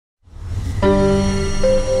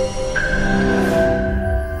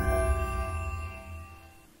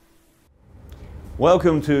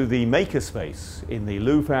Welcome to the Makerspace in the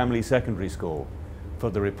Liu Family Secondary School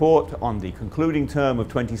for the report on the concluding term of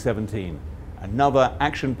 2017, another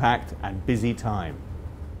action-packed and busy time.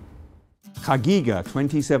 Chagiga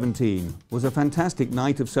 2017 was a fantastic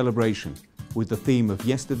night of celebration with the theme of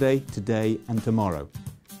yesterday, today and tomorrow.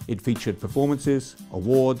 It featured performances,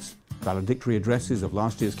 awards, valedictory addresses of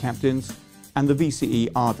last year's captains and the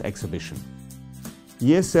VCE art exhibition.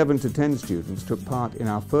 Year 7 to 10 students took part in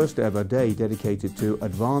our first ever day dedicated to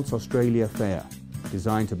Advance Australia Fair,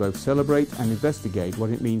 designed to both celebrate and investigate what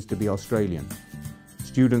it means to be Australian.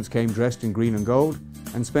 Students came dressed in green and gold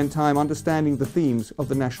and spent time understanding the themes of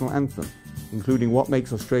the national anthem, including what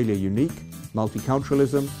makes Australia unique,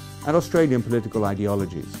 multiculturalism and Australian political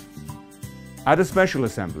ideologies. At a special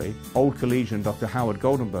assembly, Old Collegian Dr. Howard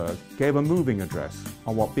Goldenberg gave a moving address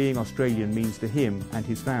on what being Australian means to him and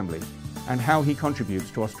his family, and how he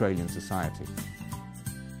contributes to Australian society.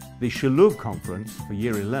 The Shiluv Conference for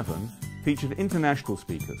Year 11 featured international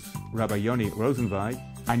speakers, Rabbi Yoni Rosenweig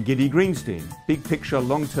and Gidi Greenstein, big picture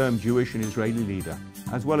long-term Jewish and Israeli leader,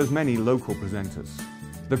 as well as many local presenters.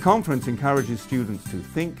 The conference encourages students to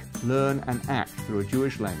think, learn and act through a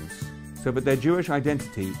Jewish lens, so that their Jewish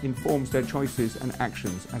identity informs their choices and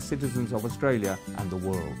actions as citizens of Australia and the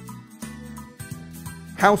world.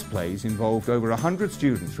 House plays involved over 100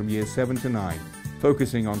 students from years 7 to 9,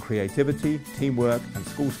 focusing on creativity, teamwork and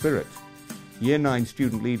school spirit. Year 9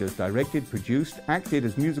 student leaders directed, produced, acted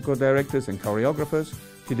as musical directors and choreographers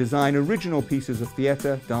to design original pieces of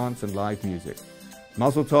theatre, dance and live music.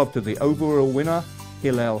 Mazel tov to the overall winner,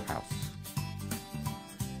 Hillel House.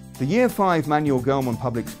 The Year 5 Manuel Gelman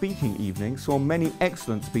Public Speaking Evening saw many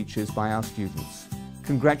excellent speeches by our students.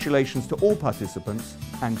 Congratulations to all participants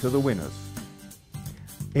and to the winners.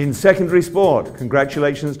 In secondary sport,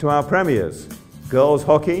 congratulations to our premiers, girls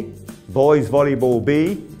hockey, boys volleyball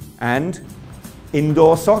B, and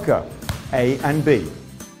indoor soccer A and B.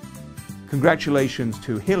 Congratulations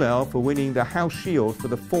to Hillel for winning the House Shield for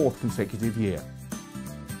the 4th consecutive year.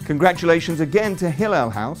 Congratulations again to Hillel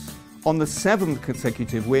House on the 7th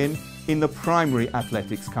consecutive win in the Primary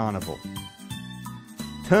Athletics Carnival.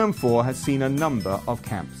 Term 4 has seen a number of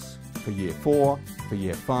camps for Year 4, for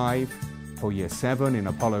Year 5, for Year 7 in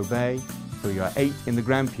Apollo Bay, for Year 8 in the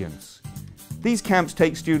Grampians. These camps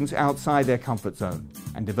take students outside their comfort zone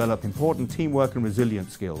and develop important teamwork and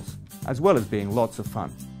resilience skills, as well as being lots of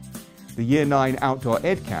fun. The Year 9 Outdoor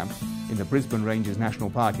Ed Camp in the Brisbane Ranges National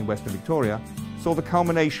Park in Western Victoria saw the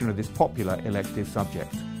culmination of this popular elective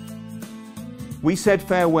subject. We said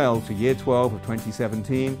farewell to Year 12 of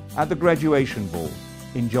 2017 at the graduation ball,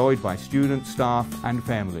 enjoyed by students, staff and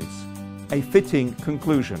families. A fitting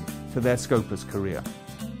conclusion to their Scopus career.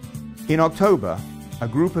 In October, a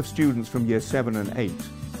group of students from Year 7 and 8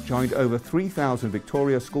 joined over 3,000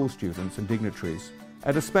 Victoria school students and dignitaries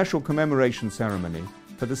at a special commemoration ceremony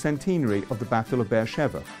for the centenary of the Battle of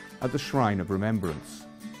Beersheba at the Shrine of Remembrance.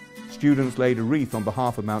 Students laid a wreath on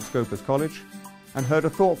behalf of Mount Scopus College and heard a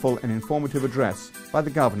thoughtful and informative address by the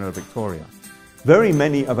Governor of Victoria. Very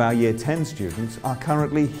many of our Year 10 students are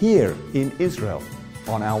currently here in Israel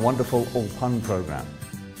on our wonderful Ulpan program,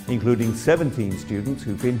 including 17 students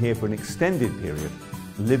who've been here for an extended period,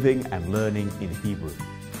 living and learning in Hebrew.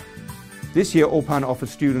 This year, Ulpan offers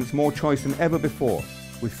students more choice than ever before,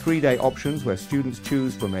 with 3-day options where students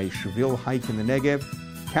choose from a Shvil hike in the Negev,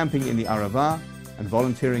 camping in the Arava, and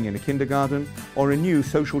volunteering in a kindergarten, or a new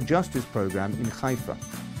social justice program in Haifa.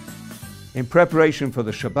 In preparation for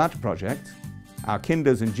the Shabbat project, our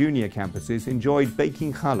kinders and junior campuses enjoyed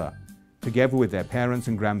baking challah, together with their parents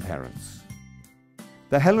and grandparents.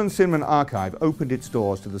 The Helen Sinman Archive opened its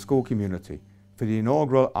doors to the school community for the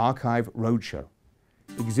inaugural Archive Roadshow.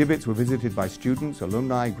 Exhibits were visited by students,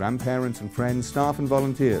 alumni, grandparents and friends, staff and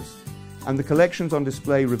volunteers, and the collections on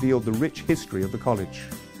display revealed the rich history of the college.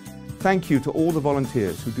 Thank you to all the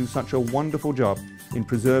volunteers who do such a wonderful job in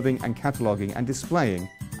preserving and cataloguing and displaying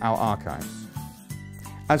our archives.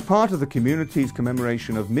 As part of the community's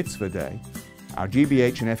commemoration of Mitzvah Day, our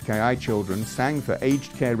GBH and FKI children sang for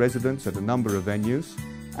aged care residents at a number of venues,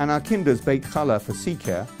 and our kinders baked challah for sea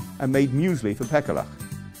care and made muesli for Pekalach.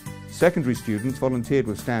 Secondary students volunteered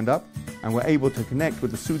with Stand Up and were able to connect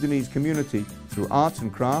with the Sudanese community through arts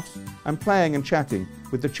and crafts and playing and chatting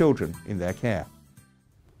with the children in their care.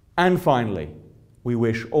 And finally, we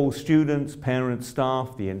wish all students, parents,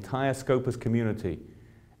 staff, the entire Scopus community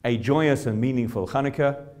a joyous and meaningful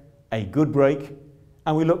Hanukkah, a good break,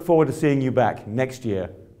 and we look forward to seeing you back next year,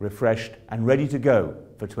 refreshed and ready to go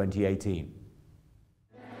for 2018.